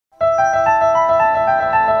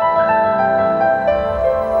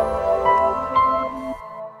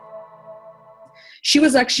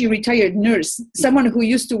was actually a retired nurse, someone who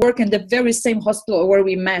used to work in the very same hospital where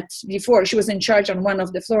we met before. She was in charge on one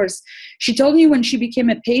of the floors. She told me when she became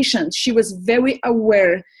a patient, she was very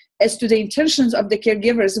aware as to the intentions of the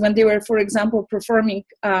caregivers when they were, for example, performing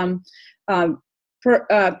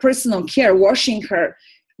personal care, washing her.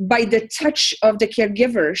 By the touch of the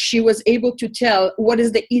caregiver, she was able to tell what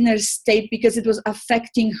is the inner state, because it was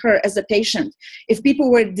affecting her as a patient. If people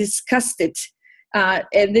were disgusted, and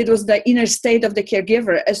it was the inner state of the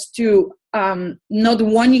caregiver as to not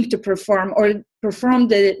wanting to perform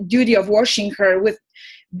the duty of washing her, with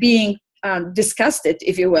being disgusted,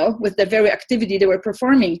 if you will, with the very activity they were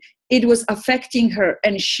performing, it was affecting her,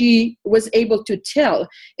 and she was able to tell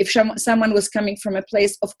if someone was coming from a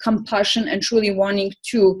place of compassion and truly wanting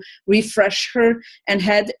to refresh her, and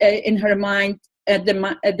had in her mind, at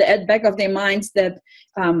the back of their minds, that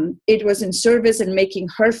it was in service and making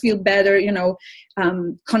her feel better,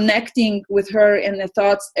 connecting with her in the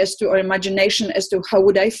thoughts as to, or imagination as to, how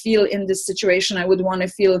would I feel in this situation? I would want to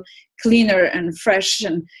feel cleaner and fresh.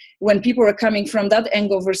 And when people were coming from that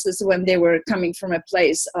angle versus when they were coming from a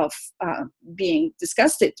place of being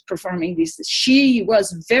disgusted performing this, she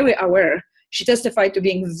was very aware. She testified to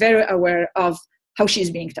being very aware of how she's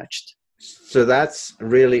being touched. So that's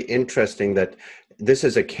really interesting that this,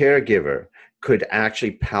 as a caregiver, could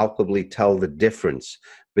actually palpably tell the difference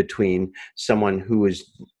between someone who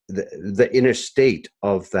is the inner state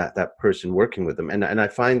of that person working with them. And I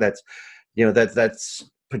find that's, that's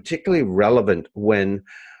particularly relevant when,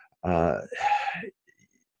 I've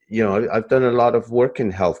done a lot of work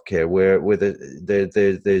in healthcare where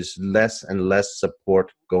there's less and less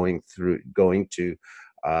support going to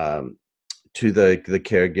the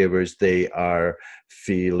caregivers. They are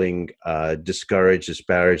feeling discouraged,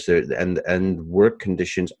 disparaged, and work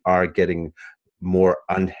conditions are getting more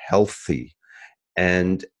unhealthy.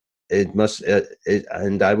 And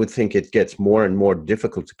and I would think it gets more and more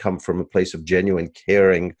difficult to come from a place of genuine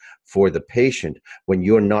caring for the patient when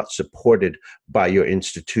you're not supported by your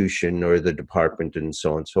institution or the department and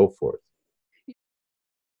so on and so forth.